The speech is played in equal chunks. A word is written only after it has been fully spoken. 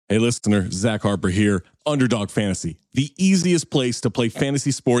Hey, listener, Zach Harper here. Underdog Fantasy, the easiest place to play fantasy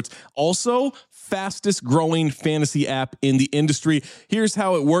sports. Also, fastest growing fantasy app in the industry. Here's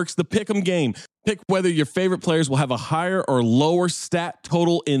how it works. The Pick'em game. Pick whether your favorite players will have a higher or lower stat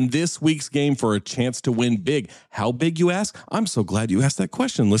total in this week's game for a chance to win big. How big, you ask? I'm so glad you asked that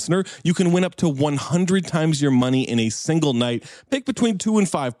question, listener. You can win up to 100 times your money in a single night. Pick between 2 and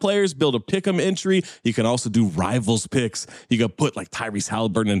 5 players, build a Pick'em entry. You can also do rivals picks. You can put like Tyrese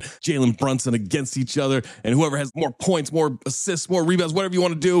Halliburton and Jalen Brunson against each other, and whoever has more points, more assists, more rebounds, whatever you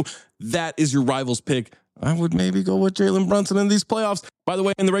want to do, that is your rivals pick. I would maybe go with Jalen Brunson in these playoffs. By the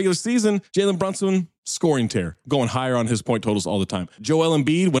way, in the regular season, Jalen Brunson, scoring tear, going higher on his point totals all the time. Joel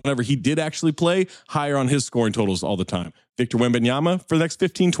Embiid, whenever he did actually play, higher on his scoring totals all the time. Victor Wembanyama, for the next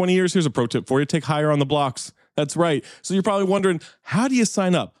 15, 20 years, here's a pro tip for you. Take higher on the blocks. That's right. So you're probably wondering, how do you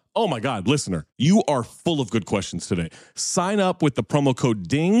sign up? Oh my God, listener, you are full of good questions today. Sign up with the promo code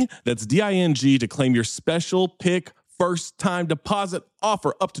DING, that's D-I-N-G, to claim your special pick first time deposit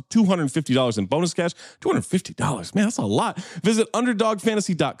offer up to $250 in bonus cash. $250, man, that's a lot. Visit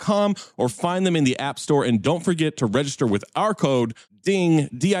underdogfantasy.com or find them in the App Store. And don't forget to register with our code DING,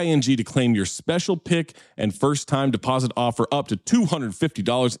 D-I-N-G, to claim your special pick and first time deposit offer up to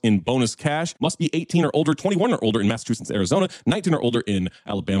 $250 in bonus cash. Must be 18 or older, 21 or older in Massachusetts, Arizona, 19 or older in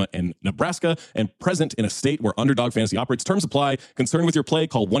Alabama and Nebraska, and present in a state where Underdog Fantasy operates. Terms apply. Concerned with your play,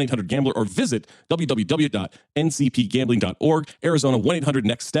 call 1-800-GAMBLER or visit www.ncpgambling.org. Arizona,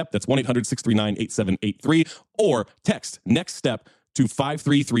 1-800-NEXT-STEP. That's 1-800-639-8783. Or text NEXT STEP to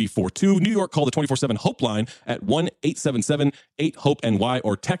 53342. New York, call the 24/7 Hope line at 1-877-8-HOPE-NY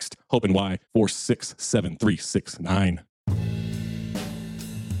or text HOPE-NY 467-369.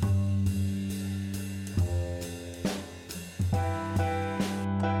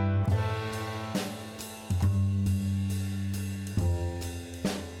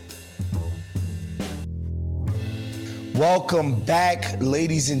 Welcome back,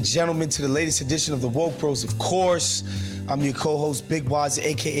 ladies and gentlemen, to the latest edition of the Woke Bros, of course. I'm your co-host, Big Waz,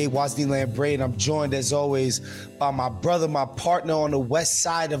 a.k.a. Wazni Lambre, and I'm joined, as always, by my brother, my partner on the west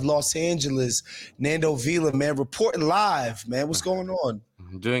side of Los Angeles, Nando Vila, man, reporting live, man. What's going on?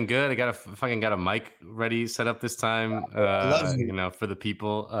 I'm doing good. I got a mic ready set up this time, for the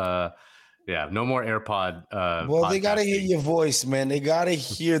people. Yeah, no more AirPod. Well, they got to hear your voice, man. They got to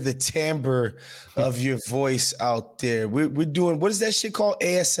hear the timbre of your voice out there. We're doing, what is that shit called?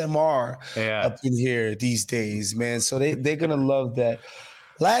 ASMR up in here these days, man. So they're going to love that.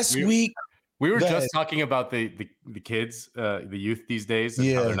 Last week. We were just talking about the kids, the youth these days,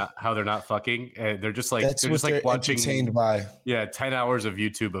 and how they're not fucking. And they're just like, they're watching 10 hours of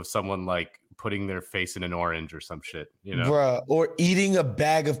YouTube of someone like putting their face in an orange or some shit, you know, bruh, or eating a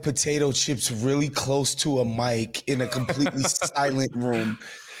bag of potato chips really close to a mic in a completely silent room.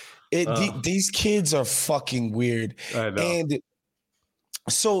 These kids are fucking weird. I know. And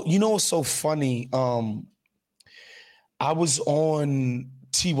so, you know what's so funny? I was on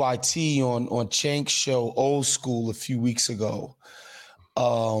TYT on Chank's show, Old School, a few weeks ago.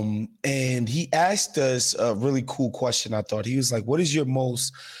 And he asked us a really cool question, I thought. He was like, what is your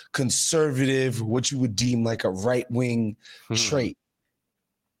most conservative, what you would deem like a right-wing trait?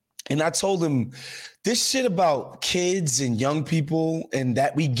 And I told him, this shit about kids and young people and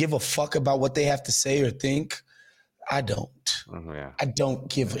that we give a fuck about what they have to say or think, I don't. I don't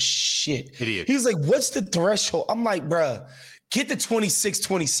give a shit. Idiot. He was like, what's the threshold? I'm like, bruh, get to 26,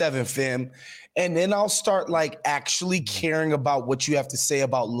 27, fam. And then I'll start like actually caring about what you have to say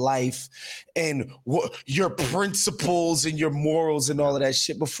about life and what your principles and your morals and all of that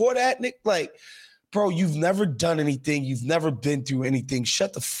shit. Before that, Nick, like, bro, you've never done anything. You've never been through anything.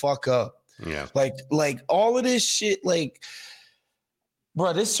 Shut the fuck up. Yeah. Like all of this shit, like,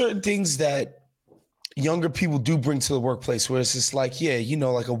 bro, there's certain things that younger people do bring to the workplace where it's just like, yeah, you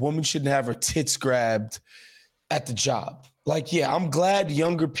know, like a woman shouldn't have her tits grabbed at the job. Like, yeah, I'm glad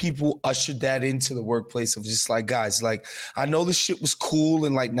younger people ushered that into the workplace of just like, guys, like, I know this shit was cool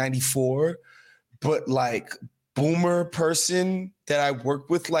in like 94, but like boomer person that I work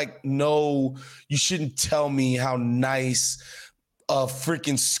with, like, no, you shouldn't tell me how nice a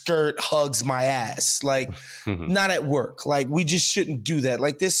freaking skirt hugs my ass. Like, not at work. Like, we just shouldn't do that.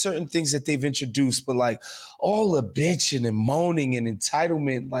 Like, there's certain things that they've introduced, but like all the bitching and moaning and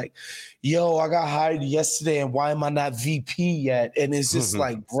entitlement, like, yo, I got hired yesterday and why am I not VP yet? And it's just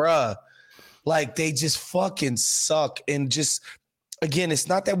like, bruh, like they just fucking suck. And just, again, it's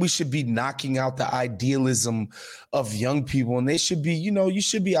not that we should be knocking out the idealism of young people, and they should be, you know, you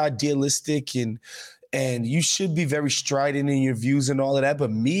should be idealistic and you should be very strident in your views and all of that.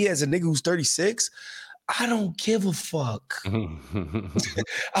 But me as a nigga who's 36, I don't give a fuck.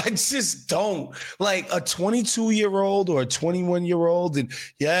 I just don't. Like a 22-year-old or a 21-year-old, and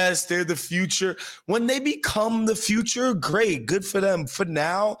yes, they're the future. When they become the future, great, good for them. For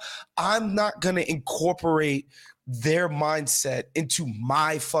now, I'm not going to incorporate their mindset into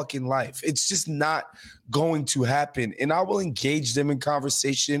my fucking life. It's just not going to happen. And I will engage them in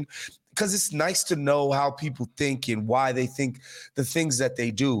conversation because it's nice to know how people think and why they think the things that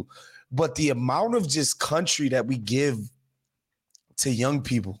they do. But the amount of just country that we give to young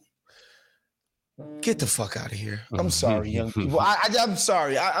people, get the fuck out of here. I'm sorry, young people. I'm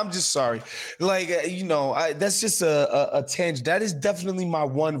sorry. I'm just sorry. Like, that's just a tangent. That is definitely my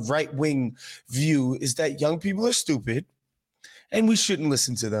one right-wing view, is that young people are stupid and we shouldn't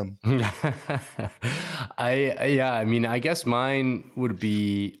listen to them. I mean, I guess mine would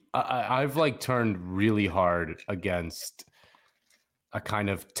be, I've like turned really hard against a kind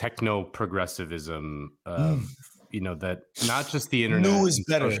of techno progressivism of, that not just the internet, new is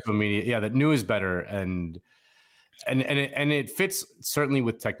better, social media. Yeah, that new is better. And it fits certainly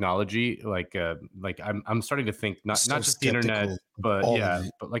with technology. Like I'm starting to think not just the internet, but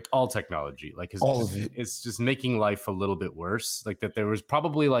but like all technology, like it's just making life a little bit worse. Like that there was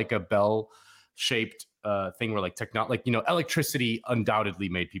probably like a bell-shaped thing where like electricity undoubtedly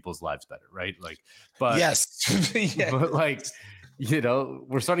made people's lives better, right? Like, but yes, but like,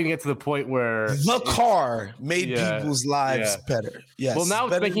 we're starting to get to the point where the car made people's lives better. Yes. Well, now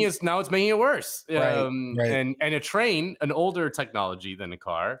it's making it worse. Right. And a train, an older technology than a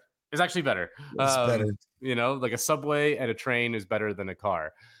car, is actually better. It's better. Like a subway and a train is better than a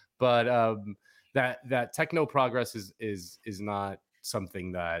car. But that techno progress is not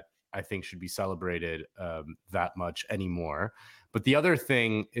something that I think should be celebrated that much anymore. But the other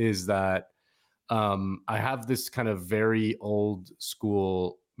thing is that I have this kind of very old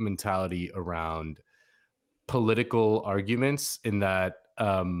school mentality around political arguments, in that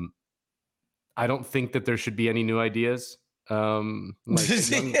I don't think that there should be any new ideas. I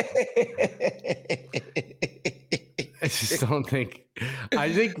just don't think.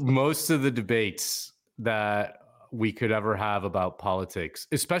 I think most of the debates that we could ever have about politics,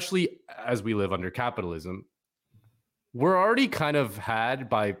 especially as we live under capitalism, were already kind of had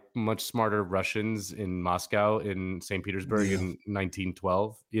by much smarter Russians in Moscow, in St. Petersburg in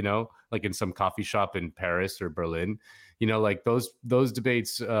 1912, like in some coffee shop in Paris or Berlin, like those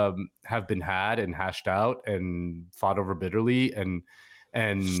debates have been had and hashed out and fought over bitterly. And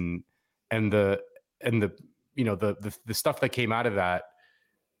the stuff that came out of that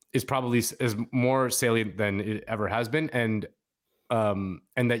is probably is more salient than it ever has been. And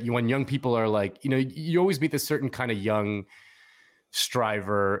that when young people are like, you always meet this certain kind of young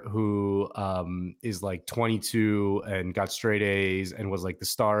striver who is like 22 and got straight A's and was like the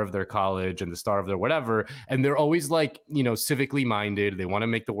star of their college and the star of their whatever. And they're always like, civically minded. They want to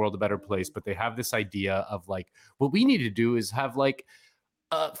make the world a better place, but they have this idea of like, what we need to do is have like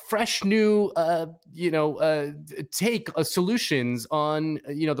fresh new, take solutions on,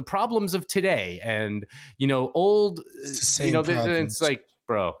 the problems of today, and, old, it's like,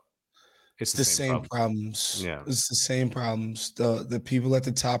 bro, it's the same problems. Yeah. It's the same problems. The people at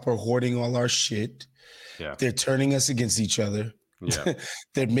the top are hoarding all our shit. Yeah. They're turning us against each other. Yeah.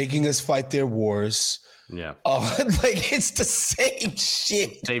 They're making us fight their wars. Yeah. Like it's the same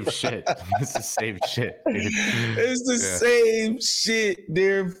shit. Same shit. It's the same shit, dude. It's the same shit.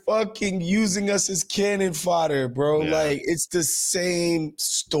 They're fucking using us as cannon fodder, bro. Yeah. Like it's the same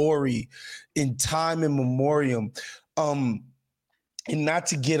story in time and memoriam. And not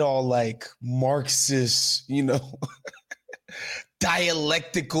to get all like Marxist,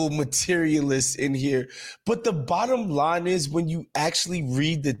 dialectical materialists in here. But the bottom line is, when you actually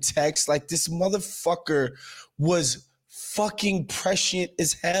read the text, like, this motherfucker was fucking prescient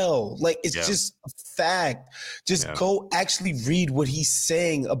as hell. Like, it's just a fact. Just go actually read what he's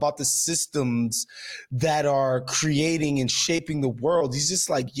saying about the systems that are creating and shaping the world. He's just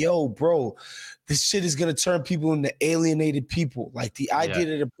like, yo, bro, this shit is going to turn people into alienated people. Like, the idea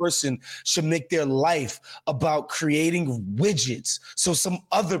that a person should make their life about creating widgets so some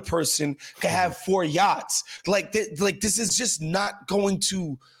other person can have 4 yachts. Like this is just not going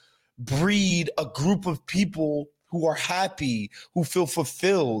to breed a group of people who are happy, who feel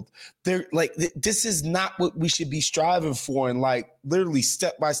fulfilled. They're like, this is not what we should be striving for. And like, literally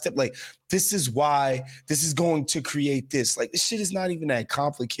step by step, like, this is why this is going to create this. Like, this shit is not even that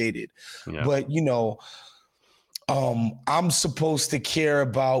complicated. Yeah. But, I'm supposed to care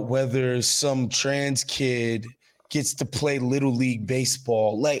about whether some trans kid gets to play Little League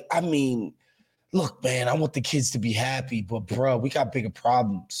baseball. Like, I mean, look, man, I want the kids to be happy, but bro, we got bigger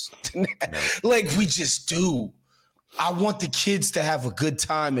problems. Like we just do. I want the kids to have a good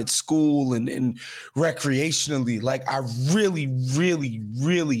time at school and recreationally. Like I really, really,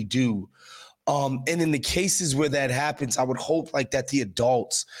 really do. And in the cases where that happens, I would hope like that the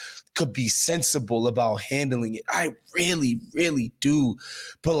adults could be sensible about handling it. I really, really do.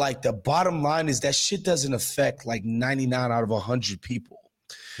 But like the bottom line is that shit doesn't affect like 99 out of 100 people.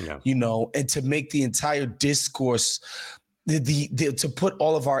 Yeah. You know, and to make the entire discourse, to put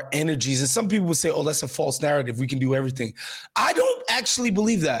all of our energies, and some people would say, oh, that's a false narrative. We can do everything. I don't actually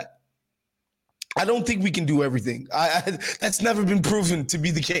believe that. I don't think we can do everything. That's never been proven to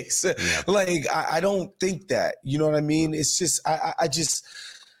be the case. Yeah. Like, I don't think that, you know what I mean? It's just, I just,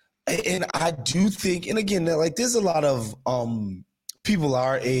 and I do think, and again, like there's a lot of people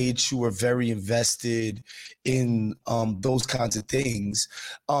our age who are very invested in those kinds of things.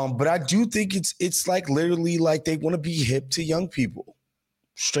 But I do think it's like literally like they want to be hip to young people.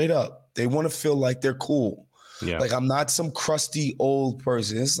 Straight up. They want to feel like they're cool. Yeah. Like I'm not some crusty old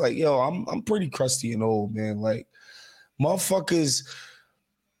person. It's like, yo, I'm pretty crusty and old, man. Like motherfuckers,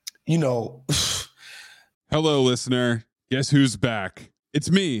 you know. Hello, listener. Guess who's back? It's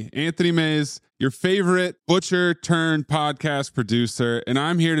me, Anthony Mays, your favorite butcher turned podcast producer, and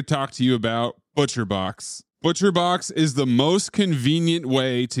I'm here to talk to you about ButcherBox. ButcherBox is the most convenient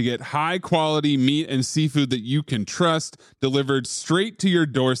way to get high quality meat and seafood that you can trust delivered straight to your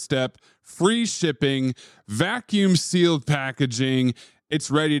doorstep, free shipping, vacuum sealed packaging. It's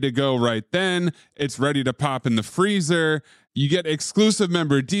ready to go right then. It's ready to pop in the freezer. You get exclusive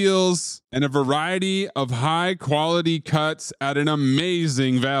member deals and a variety of high quality cuts at an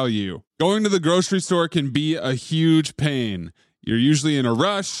amazing value. Going to the grocery store can be a huge pain. You're usually in a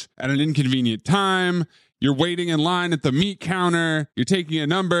rush at an inconvenient time. You're waiting in line at the meat counter. You're taking a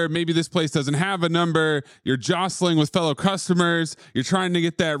number. Maybe this place doesn't have a number. You're jostling with fellow customers. You're trying to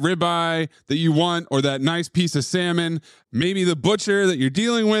get that ribeye that you want or that nice piece of salmon. Maybe the butcher that you're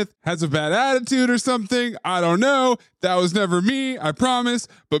dealing with has a bad attitude or something. I don't know. That was never me, I promise.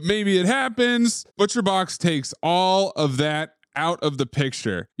 But maybe it happens. ButcherBox takes all of that out of the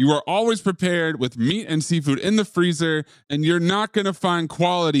picture. You are always prepared with meat and seafood in the freezer, and you're not going to find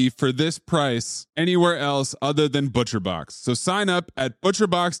quality for this price anywhere else other than ButcherBox. So sign up at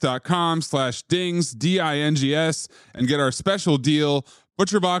butcherbox.com/dings, D-I-N-G-S, and get our special deal.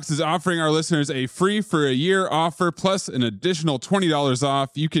 ButcherBox is offering our listeners a free for a year offer plus an additional $20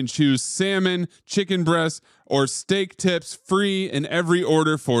 off. You can choose salmon, chicken breast, or steak tips free in every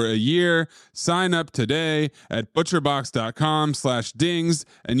order for a year. Sign up today at butcherbox.com/dings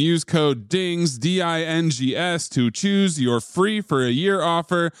and use code DINGS, D-I-N-G-S, to choose your free for a year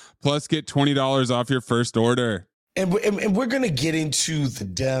offer plus get $20 off your first order. And we're going to get into the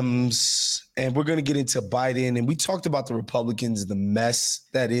Dems and we're going to get into Biden. And we talked about the Republicans, the mess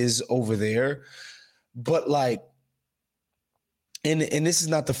that is over there. But like, and this is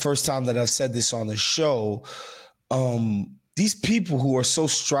not the first time that I've said this on the show. These people who are so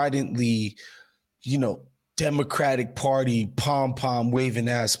stridently, you know, Democratic Party, pom-pom waving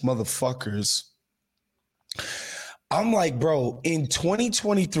ass motherfuckers. I'm like, bro, in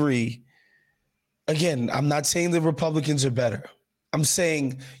 2023, again, I'm not saying the Republicans are better. I'm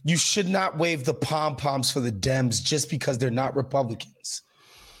saying you should not wave the pom-poms for the Dems just because they're not Republicans.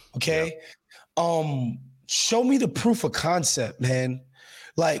 Okay? Yeah. Show me the proof of concept, man.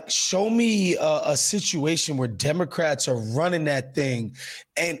 Like, show me a situation where Democrats are running that thing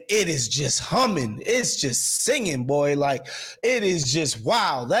and it is just humming. It's just singing, boy. Like, it is just,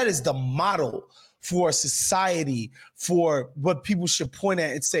 wow, that is the model for society, for what people should point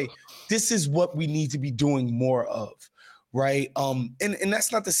at and say, this is what we need to be doing more of, right? And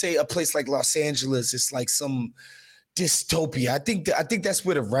that's not to say a place like Los Angeles is like some dystopia. I think that's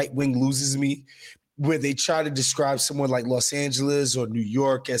where the right wing loses me, where they try to describe somewhere like Los Angeles or New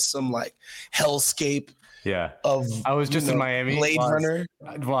York as some like hellscape. Yeah. I was just in Miami. Blade Runner.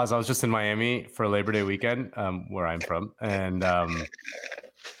 I was just in Miami for Labor Day weekend, where I'm from, and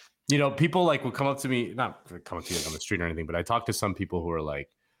you know, people like would come up to me, not come up to you on the street or anything, but I talk to some people who are like,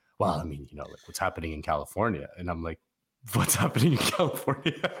 well, I mean, you know, like what's happening in California? And I'm like, what's happening in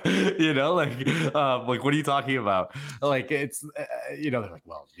California? You know, like what are you talking about? Like, it's, you know, they're like,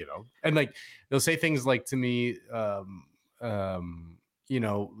 well, you know, and like, they'll say things like to me, you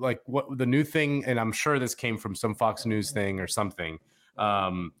know, like what the new thing, and I'm sure this came from some Fox News thing or something,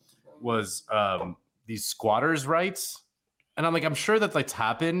 was these squatters' rights. And I'm like, I'm sure that that's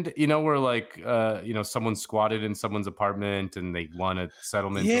happened, you know, where like, you know, someone squatted in someone's apartment and they won a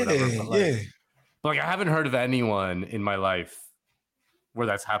settlement or whatever. But like, I haven't heard of anyone in my life where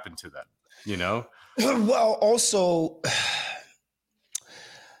that's happened to them. you know? Well, also,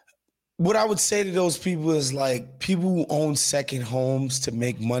 what I would say to those people is like people who own second homes to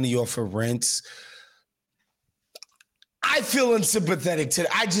make money off of rents. I feel unsympathetic to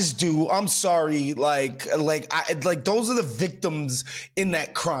that. I just do. I'm sorry. Like those are the victims in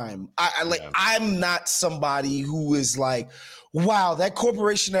that crime. I'm not somebody who is like, wow, that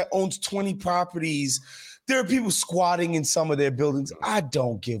corporation that owns 20 properties, there are people squatting in some of their buildings. I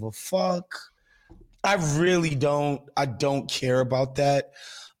don't give a fuck. I really don't. I don't care about that.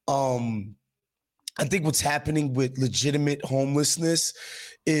 I think what's happening with legitimate homelessness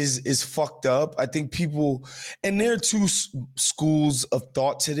is fucked up. I think people, and there are two schools of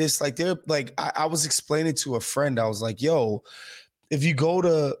thought to this. Like they're like, I was explaining to a friend, I was like, yo, if you go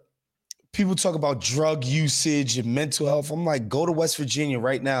to, people talk about drug usage and mental health. I'm like, go to West Virginia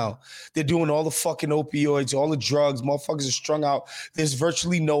right now. They're doing all the fucking opioids, all the drugs. Motherfuckers are strung out. There's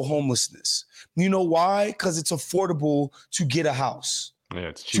virtually no homelessness. You know why? Because it's affordable to get a house,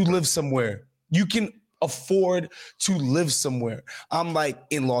 it's cheaper. To live somewhere. You can afford to live somewhere. I'm like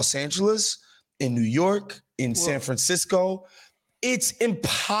in Los Angeles, in New York, in San Francisco. It's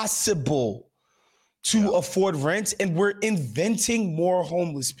impossible to afford rent, and we're inventing more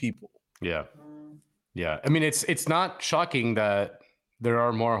homeless people. Yeah. Yeah. I mean, it's not shocking that there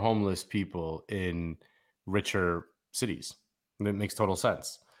are more homeless people in richer cities. That makes total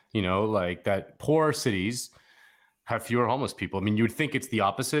sense. You know, like that poor cities have fewer homeless people. I mean, you would think it's the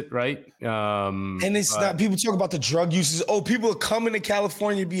opposite, right? And it's not. People talk about the drug uses. Oh, people are coming to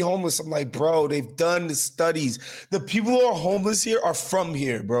California to be homeless. I'm like, bro, they've done the studies. The people who are homeless here are from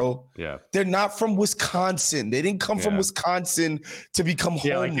here, bro. Yeah. They're not from Wisconsin. They didn't come from Wisconsin to become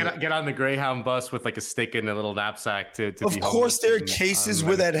homeless. Like get on the Greyhound bus with like a stick and a little knapsack to Of course, there are cases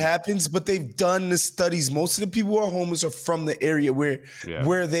where that happens, but they've done the studies. Most of the people who are homeless are from the area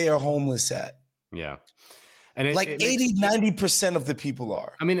where they are homeless at. Yeah. And it 80-90% of the people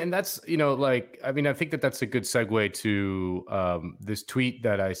are. I mean, and that's, you know, like, I mean, I think that's a good segue to this tweet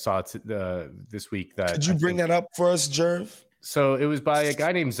that I saw this week. Could you bring that up for us, Jerv? So it was by a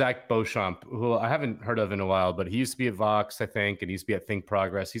guy named Zach Beauchamp, who I haven't heard of in a while, but he used to be at Vox, I think, and he used to be at Think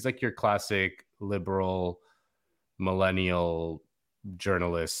Progress. He's like your classic liberal, millennial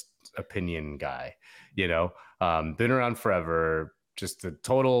journalist opinion guy, you know, been around forever. Just a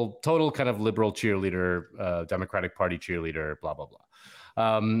total kind of liberal cheerleader, Democratic Party cheerleader, blah, blah,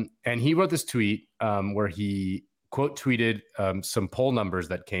 blah. And he wrote this tweet where he quote tweeted some poll numbers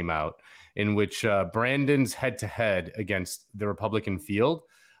that came out in which Brandon's head-to-head against the Republican field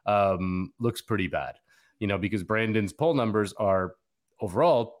looks pretty bad, you know, because Brandon's poll numbers are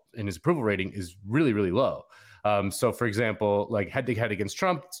overall, and his approval rating is really, really low. So, for example, like head-to-head against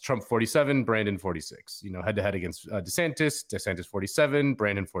Trump, it's Trump 47, Brandon 46. You know, head-to-head against DeSantis 47,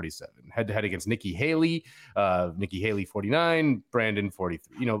 Brandon 47. Head-to-head against Nikki Haley 49, Brandon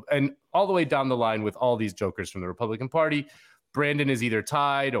 43. You know, and all the way down the line with all these jokers from the Republican Party, Brandon is either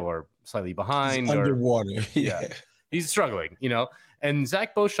tied or slightly behind. He's underwater. Yeah. He's struggling, you know. And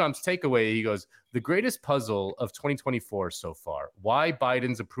Zach Beauchamp's takeaway, he goes, the greatest puzzle of 2024 so far, why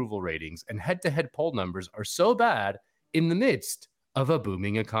Biden's approval ratings and head-to-head poll numbers are so bad in the midst of a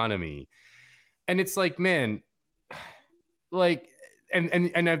booming economy. And it's like, man, like,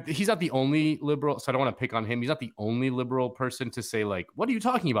 and he's not the only liberal, so I don't want to pick on him. He's not the only liberal person to say, like, what are you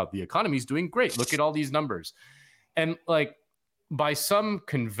talking about? The economy's doing great. Look at all these numbers. And like, by some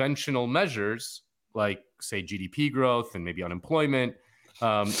conventional measures, like say GDP growth and maybe unemployment,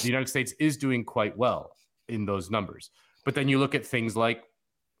 the United States is doing quite well in those numbers. But then you look at things like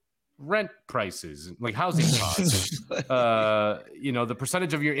rent prices, like housing costs, you know, the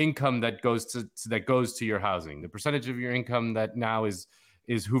percentage of your income that goes to your housing, the percentage of your income that now is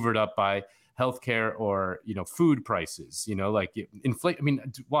hoovered up by healthcare or, you know, food prices, you know, like inflate. I mean,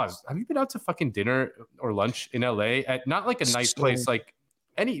 Waz, have you been out to fucking dinner or lunch in LA at not like a nice place, like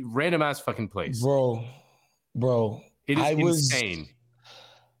any random ass fucking place? Bro, it is insane.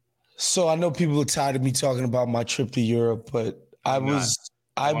 So I know people are tired of me talking about my trip to Europe, but I want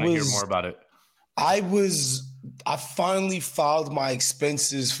to hear more about it. I finally filed my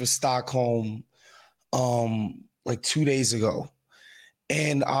expenses for Stockholm like 2 days ago.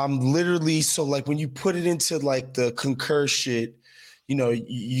 And I'm literally, so like when you put it into like the Concur shit, you know,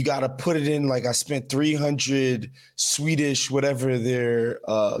 you got to put it in, like I spent 300 Swedish, whatever their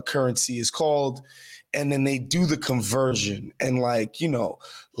currency is called. And then they do the conversion. And like, you know,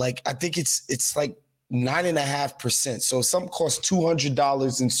 like I think it's like 9.5%. So if something costs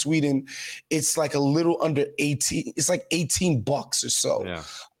 $200 in Sweden, it's like a little under 18. It's like $18 or so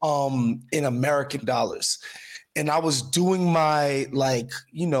in American dollars. and I was doing my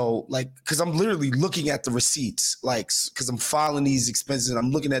because I'm literally looking at the receipts, because I'm filing these expenses and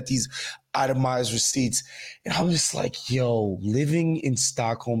I'm looking at these itemized receipts, and I'm just like, yo, living in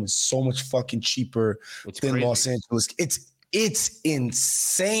Stockholm is so much fucking cheaper than crazy. Los Angeles. It's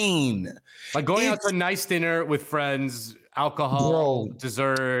insane. Like going out to a nice dinner with friends, alcohol,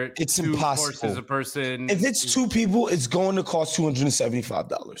 dessert, it's 2 impossible. courses a person. If it's 2 people, it's going to cost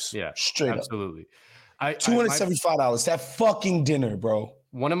 $275. Yeah, straight absolutely. up. $275. That fucking dinner, bro.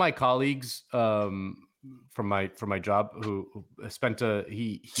 One of my colleagues from my job who spent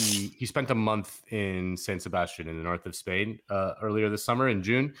he spent a month in San Sebastian in the north of Spain earlier this summer in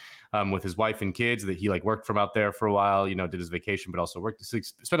June with his wife and kids. That he like worked from out there for a while, did his vacation, but also worked. So he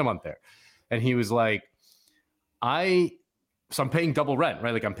spent a month there, and he was like, so I'm paying double rent,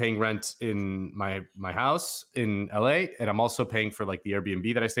 right? Like I'm paying rent in my house in LA, and I'm also paying for like the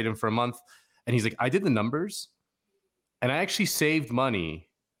Airbnb that I stayed in for a month. And he's like, I did the numbers, and I actually saved money,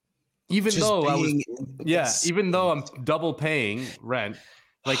 even though I'm double paying rent.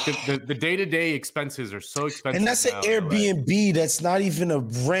 Like the day-to-day expenses are so expensive. And that's an Airbnb. That's not even a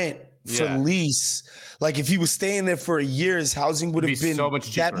rent for lease. Like if he was staying there for a year, his housing would have been so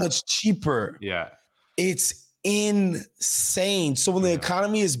much cheaper. That much cheaper. Yeah. It's insane. So when the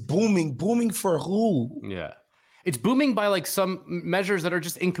economy is booming for who? Yeah. It's booming by like some measures that are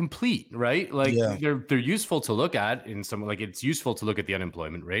just incomplete, right? Like they're useful to look at in some, like it's useful to look at the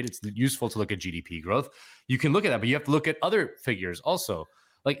unemployment rate. It's useful to look at GDP growth. You can look at that, but you have to look at other figures also.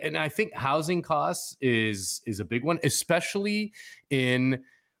 Like, and I think housing costs is a big one, especially in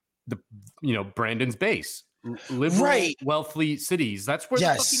the, Brandon's base, liberal, wealthy cities. That's where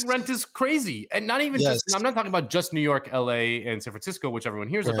the fucking rent is crazy. And not even just, I'm not talking about just New York, LA, and San Francisco, which everyone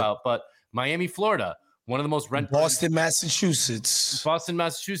hears about, but Miami, Florida. One of the most rent. Boston, Massachusetts,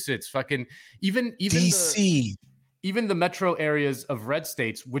 fucking even DC, even the metro areas of red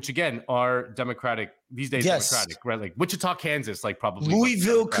states, which again are Democratic these days. Democratic, right? Like Wichita, Kansas, like probably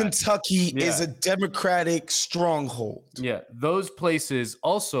Louisville, Kentucky is a Democratic stronghold. Yeah, those places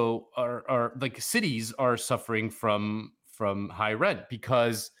also are like cities are suffering from high rent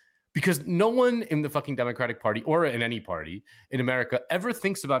because no one in the fucking Democratic Party or in any party in America ever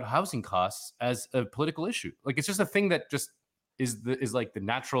thinks about housing costs as a political issue. Like it's just a thing that just is like the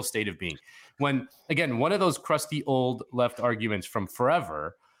natural state of being. When again, one of those crusty old left arguments from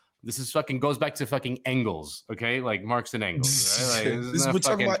forever. This is fucking goes back to fucking Engels, okay? Like Marx and Engels. Right? Like, we're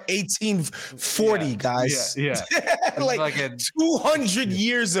talking about 1840, guys. Yeah. like 200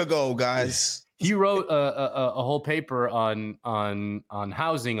 years ago, guys. He wrote a whole paper on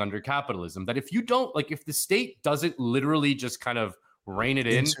housing under capitalism. That if you don't if the state doesn't literally just kind of rein it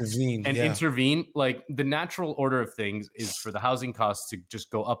in and intervene, like the natural order of things is for the housing costs to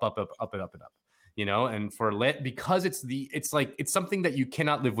just go up, and because it's something that you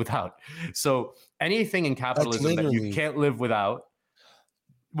cannot live without. So anything in capitalism that you can't live without.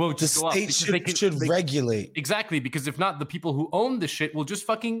 Well, the state should regulate. Exactly, because if not, the people who own the shit will just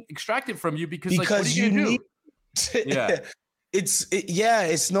fucking extract it from you because what are you gonna do? Yeah.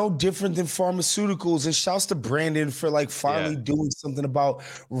 It's no different than pharmaceuticals. And shouts to Brandon for finally doing something about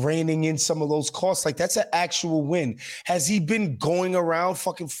reining in some of those costs. Like that's an actual win. Has he been going around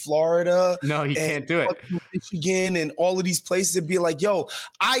fucking Florida? No, he can't do it. Michigan and all of these places and be like, yo,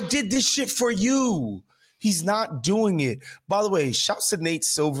 I did this shit for you. He's not doing it. By the way, shouts to Nate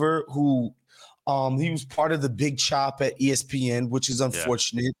Silver, who he was part of the big chop at ESPN, which is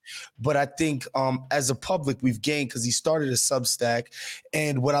unfortunate. But I think as a public, we've gained because he started a Substack.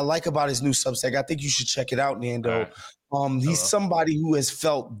 And what I like about his new Substack, I think you should check it out, Nando. He's somebody who has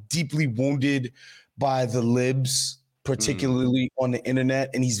felt deeply wounded by the libs, particularly on the internet,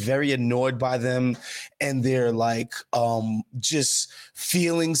 and he's very annoyed by them and their just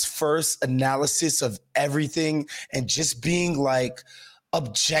feelings first analysis of everything and just being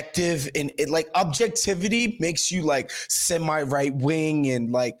objective, and objectivity makes you semi right wing,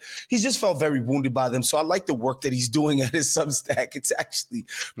 and he's just felt very wounded by them. So I like the work that he's doing at his Substack. It's actually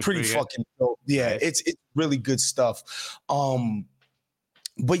pretty fucking dope. Yeah, it's really good stuff.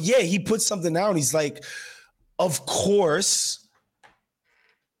 But yeah, he put something out and he's like, of course,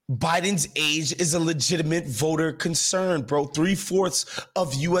 Biden's age is a legitimate voter concern, bro. 3/4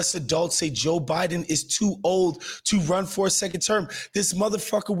 of U.S. adults say Joe Biden is too old to run for a second term. This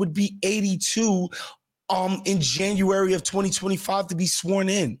motherfucker would be 82 in January of 2025 to be sworn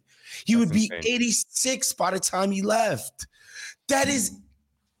in. He would be 86 by the time he left. That is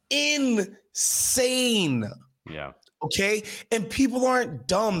insane. Yeah. Okay, and people aren't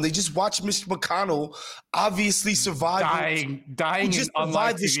dumb. They just watch Mr. McConnell obviously survive. Dying just on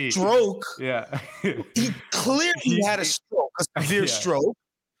live survived the TV. stroke. Yeah, He clearly had a stroke, a severe stroke,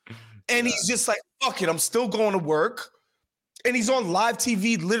 and he's just like, "Fuck it, I'm still going to work." And he's on live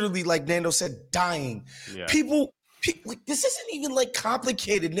TV, literally, like Nando said, dying. Yeah. People, like, this isn't even like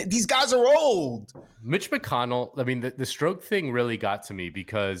complicated. These guys are old. Mitch McConnell. I mean, the stroke thing really got to me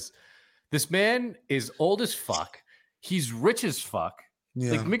because this man is old as fuck. He's rich as fuck.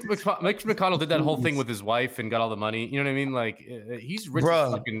 Yeah. Like Mitch McConnell did that whole thing with his wife and got all the money. You know what I mean? Like he's rich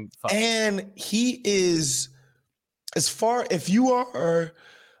as fucking fuck. And he is, if you are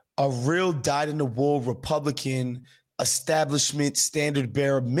a real dyed-in-the-wool Republican establishment standard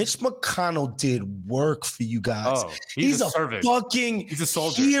bearer, Mitch McConnell did work for you guys. Oh, he's a servant. He's a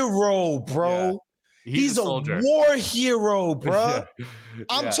soldier. Hero, bro. Yeah. He's a war hero, bro.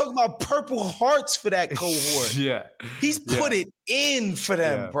 I'm talking about Purple Hearts for that cohort. He's put it in for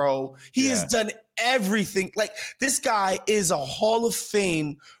them, bro. He has done everything. Like, this guy is a Hall of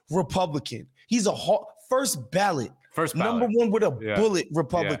Fame Republican. He's a first ballot. Number one with a bullet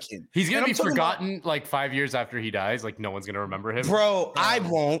Republican. He's going to be forgotten like 5 years after he dies. Like, no one's going to remember him. Bro, I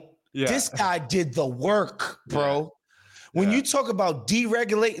won't. This guy did the work, bro. When you talk about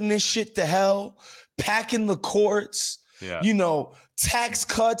deregulating this shit to hell, packing the courts, tax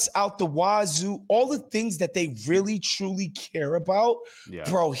cuts out the wazoo, all the things that they really, truly care about,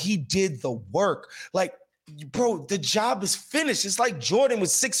 bro, he did the work. Like, bro, the job is finished. It's like Jordan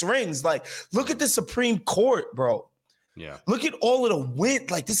with 6 rings. Like, look at the Supreme Court, bro. Yeah. Look at all of the win.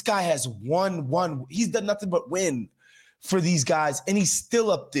 Like, this guy has won. He's done nothing but win for these guys, and he's still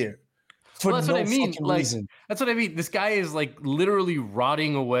up there. That's what I mean. That's what I mean. This guy is like literally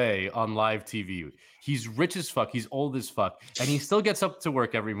rotting away on live TV. He's rich as fuck. He's old as fuck. And he still gets up to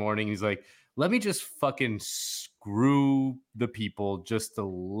work every morning. He's like, let me just fucking screw the people just a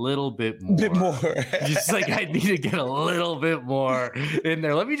little bit more. Just like, I need to get a little bit more in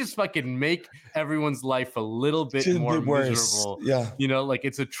there. Let me just fucking make everyone's life a little bit more miserable. Yeah. Like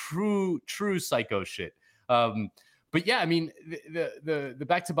it's a true psycho shit. But yeah, I mean, the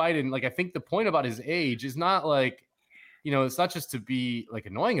back to Biden, like, I think the point about his age is not like, it's not just to be like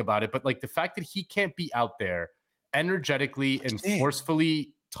annoying about it, but like the fact that he can't be out there energetically and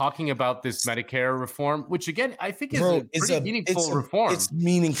forcefully talking about this Medicare reform, which again, I think is a pretty meaningful reform. It's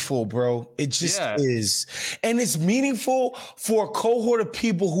meaningful, bro. It just is. And it's meaningful for a cohort of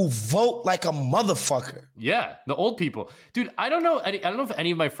people who vote like a motherfucker. Yeah, the old people. Dude, I don't know if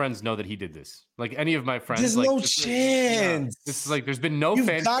any of my friends know that he did this. Like, any of my friends. There's no chance. This is like, there's been no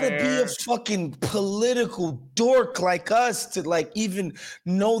fanfare. You've got to be a fucking political dork like us to like even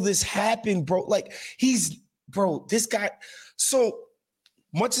know this happened, bro. Like, this guy. So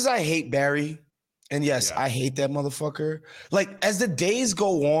much as I hate Barry, and yes, I hate that motherfucker. Like, as the days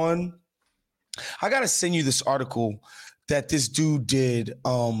go on, I gotta send you this article that this dude did,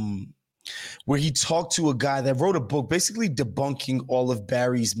 where he talked to a guy that wrote a book basically debunking all of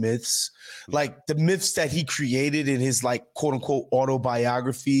Barry's myths, like the myths that he created in his like quote unquote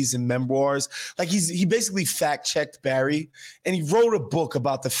autobiographies and memoirs. Like, he basically fact checked Barry, and he wrote a book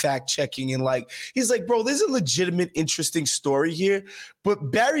about the fact checking. And like, he's like, bro, there's a legitimate, interesting story here,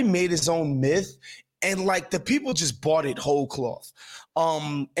 but Barry made his own myth, and like the people just bought it whole cloth.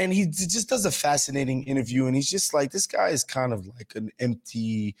 And he just does a fascinating interview, and he's just like, this guy is kind of like an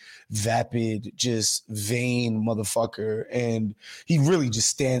empty, vapid, just vain motherfucker, and he really just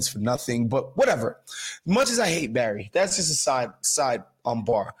stands for nothing. But whatever. Much as I hate Barry, that's just a side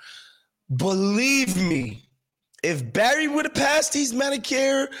bar. Believe me, if Barry would have passed these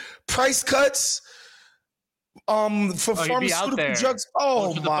Medicare price cuts, for pharmaceutical drugs.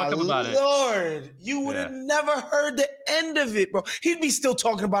 Oh my Lord. You would have never heard the end of it, bro. He'd be still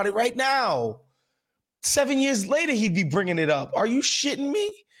talking about it right now. 7 years later, he'd be bringing it up. Are you shitting me?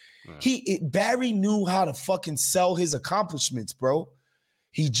 Barry knew how to fucking sell his accomplishments, bro.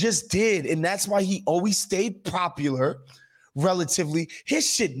 He just did. And that's why he always stayed popular relatively. His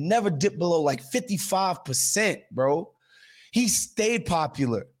shit never dipped below like 55%, bro. He stayed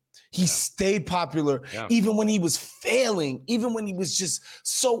popular. He stayed popular even when he was failing, even when he was just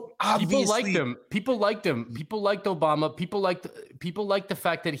so obviously. People liked him. People liked him. People liked Obama. People liked the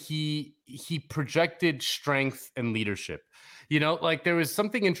fact that he projected strength and leadership. Like, there was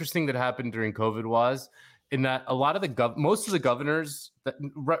something interesting that happened during COVID was in that a lot of most of the governors,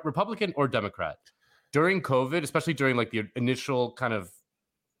 Republican or Democrat, during COVID, especially during like the initial kind of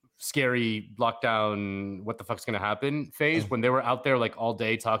scary lockdown, what the fuck's going to happen phase, when they were out there like all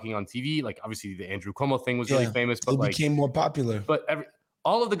day talking on TV, like obviously the Andrew Cuomo thing was really famous, but it became more popular. But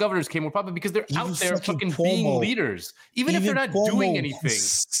all of the governors came were probably because they're out there fucking being leaders, even if they're not doing anything.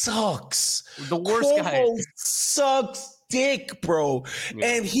 Sucks. The worst guy sucks dick, bro. Yeah.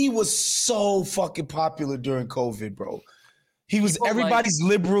 And he was so fucking popular during COVID, bro. He was everybody's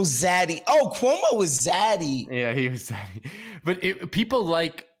liberal zaddy. Oh, Cuomo was zaddy. Yeah, he was zaddy. But people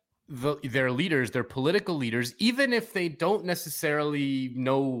like their leaders, their political leaders, even if they don't necessarily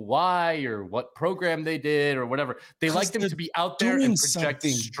know why or what program they did or whatever, they like them to be out there and project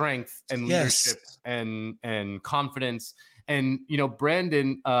strength and leadership and confidence. And, you know,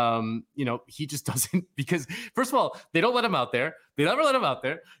 Brandon, you know, he just doesn't, because first of all, they don't let him out there. They never let him out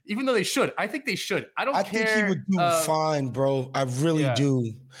there, even though they should. I think they should. I think he would do fine, bro. I really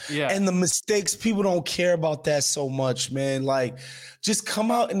do. Yeah. And the mistakes, people don't care about that so much, man. Like, just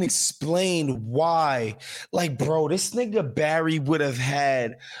come out and explain why. Like, bro, this nigga Barry would have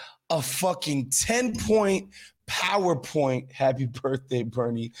had a fucking 10-point PowerPoint. Happy birthday,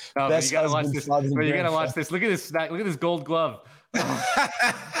 Bernie. Oh, you gotta watch this. You gotta watch this. Look at this snack. Look at this gold glove.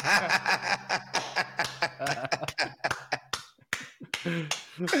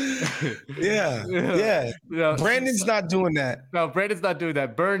 Yeah. Brandon's not doing that. No, Brandon's not doing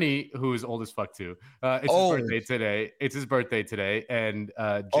that. Bernie, who is old as fuck too. It's his birthday today. And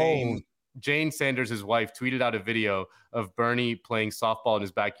Jane Sanders, his wife, tweeted out a video of Bernie playing softball in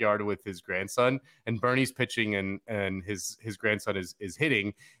his backyard with his grandson, and Bernie's pitching and his grandson is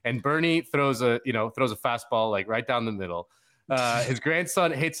hitting, and Bernie throws a fastball like right down the middle. His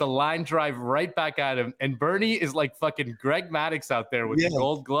grandson hits a line drive right back at him, and Bernie is like fucking Greg Maddux out there with the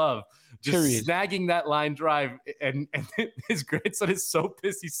gold glove, just snagging that line drive, and his grandson is so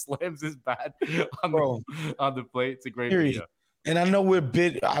pissed he slams his bat on the plate. It's a great video. And I know we're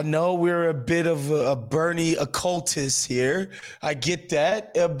a bit of a Bernie occultist here. I get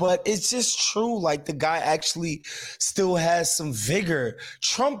that, but it's just true. Like, the guy actually still has some vigor.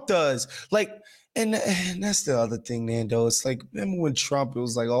 Trump does. Like, and that's the other thing, Nando. It's like, remember when Trump, it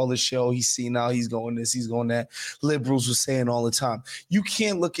was like all the show, he's seen now, he's going this, he's going that. Liberals were saying all the time. You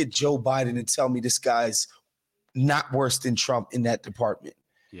can't look at Joe Biden and tell me this guy's not worse than Trump in that department.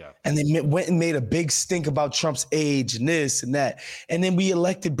 Yeah. And they went and made a big stink about Trump's age and this and that. And then we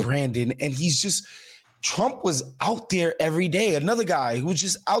elected Brandon, and Trump was out there every day. Another guy who was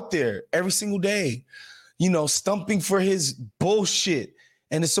just out there every single day, you know, stumping for his bullshit.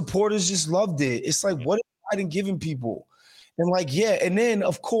 And the supporters just loved it. It's like, what is Biden giving people? And like, and then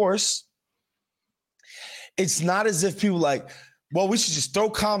of course, it's not as if people like, well, we should just throw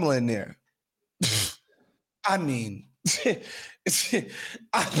Kamala in there. I mean,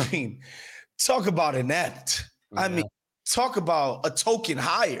 talk about inept. Yeah. I mean, talk about a token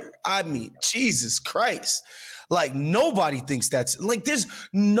higher. I mean, Jesus Christ. Like, nobody thinks that's like, there's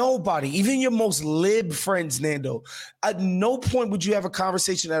nobody, even your most lib friends, Nando. At no point would you have a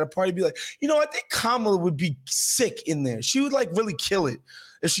conversation at a party be like, you know, I think Kamala would be sick in there. She would like really kill it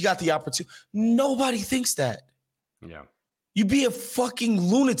if she got the opportunity. Nobody thinks that. Yeah. You'd be a fucking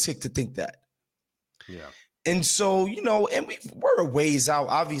lunatic to think that. Yeah. And so, you know, and we're a ways out.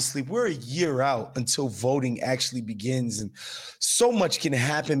 Obviously, we're a year out until voting actually begins. And so much can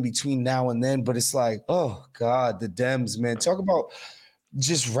happen between now and then. But it's like, oh, God, the Dems, man. Talk about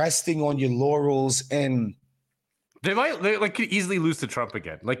just resting on your laurels. And they could easily lose to Trump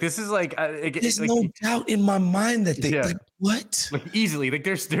again. Like, this is like, there's no doubt in my mind that they like, what? Like, easily. Like,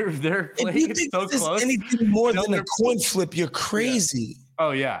 they're playing it so close. Anything more than a coin flip, you're crazy. Yeah.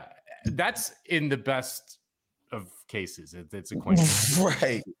 Oh, yeah. That's in the best of cases. It's a coin flip.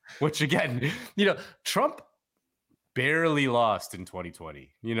 Right. Which, again, you know, Trump barely lost in 2020.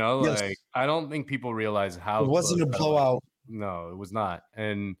 You know, like, I don't think people realize how it wasn't a blowout. No, it was not.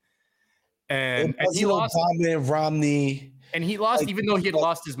 And he lost Obama and Romney. And he lost, even though he had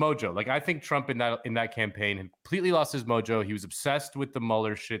lost his mojo. Like, I think Trump in that campaign had completely lost his mojo. He was obsessed with the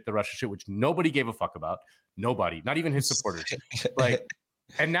Mueller shit, the Russia shit, which nobody gave a fuck about. Nobody, not even his supporters. Like,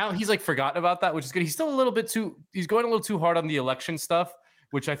 and now he's like forgotten about that, which is good. He's still he's going a little too hard on the election stuff,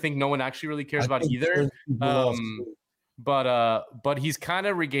 which I think no one actually really cares about either. But he's kind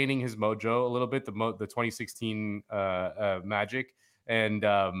of regaining his mojo a little bit, the 2016 magic. And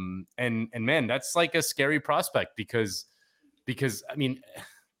man, that's like a scary prospect because I mean,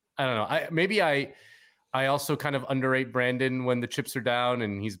 I don't know. I also kind of underrate Brandon when the chips are down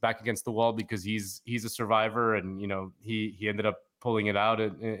and he's back against the wall because he's a survivor, and you know he ended up pulling it out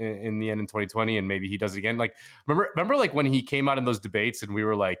in the end in 2020, and maybe he does it again. Like, remember like when he came out in those debates and we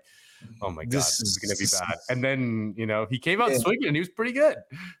were like, oh my God, this is going to be bad. And then, you know, he came out swinging and he was pretty good,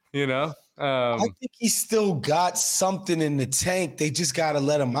 you know? I think he still got something in the tank. They just got to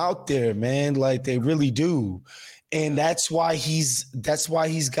let him out there, man. Like, they really do. And that's why he's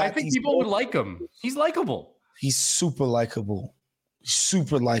got. I think people would like him. He's likable. He's super likable.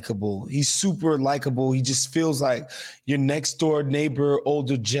 Super likable. He's super likable. He just feels like your next door neighbor,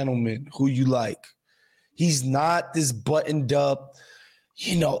 older gentleman who you like. He's not this buttoned up,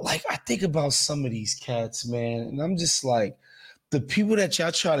 like I think about some of these cats, man, and I'm just like, the people that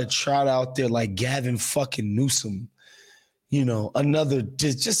y'all try to trot out there like Gavin fucking Newsom, another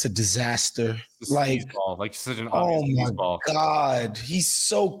just a disaster. Like such an oh obvious my ball. God, he's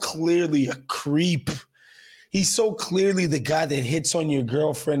so clearly a creep. He's so clearly the guy that hits on your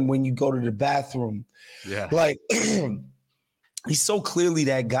girlfriend when you go to the bathroom. Yeah. Like he's so clearly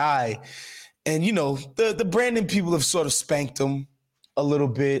that guy. And the Brandon people have sort of spanked him a little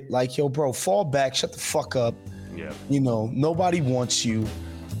bit. Like, yo, bro, fall back, shut the fuck up. Yeah. Nobody wants you.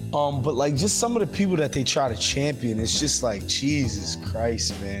 But like just some of the people that they try to champion, it's just like, Jesus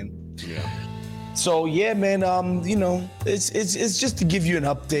Christ, man. Yeah. So yeah, man, it's just to give you an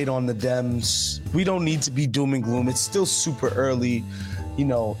update on the Dems. We don't need to be doom and gloom. It's still super early,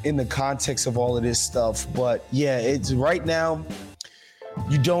 in the context of all of this stuff. But yeah, it's right now,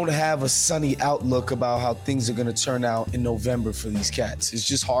 you don't have a sunny outlook about how things are going to turn out in November for these cats. It's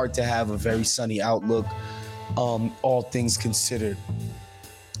just hard to have a very sunny outlook, all things considered.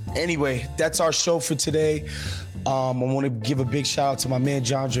 Anyway, that's our show for today. I want to give a big shout out to my man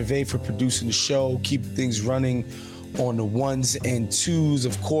John Gervais for producing the show, keep things running on the ones and twos.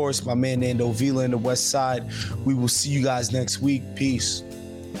 Of course, my man Nando Vila in the West Side. We will see you guys next week. Peace.